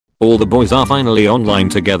All the boys are finally online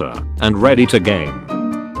together and ready to game.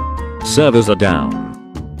 Servers are down.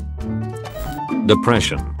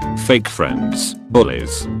 Depression, fake friends,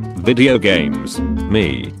 bullies, video games,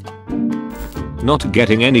 me. Not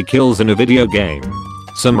getting any kills in a video game.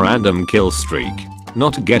 Some random kill streak.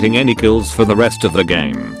 Not getting any kills for the rest of the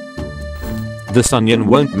game. This onion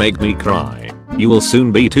won't make me cry. You will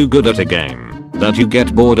soon be too good at a game that you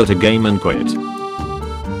get bored at a game and quit.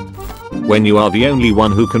 When you are the only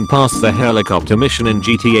one who can pass the helicopter mission in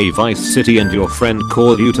GTA Vice City and your friend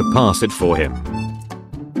called you to pass it for him.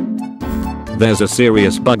 There's a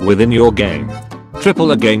serious bug within your game.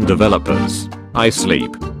 AAA game developers. I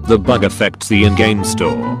sleep. The bug affects the in-game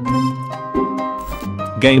store.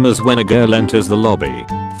 Gamers, when a girl enters the lobby,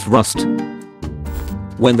 thrust.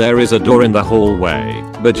 When there is a door in the hallway,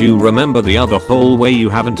 but you remember the other hallway you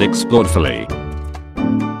haven't explored fully.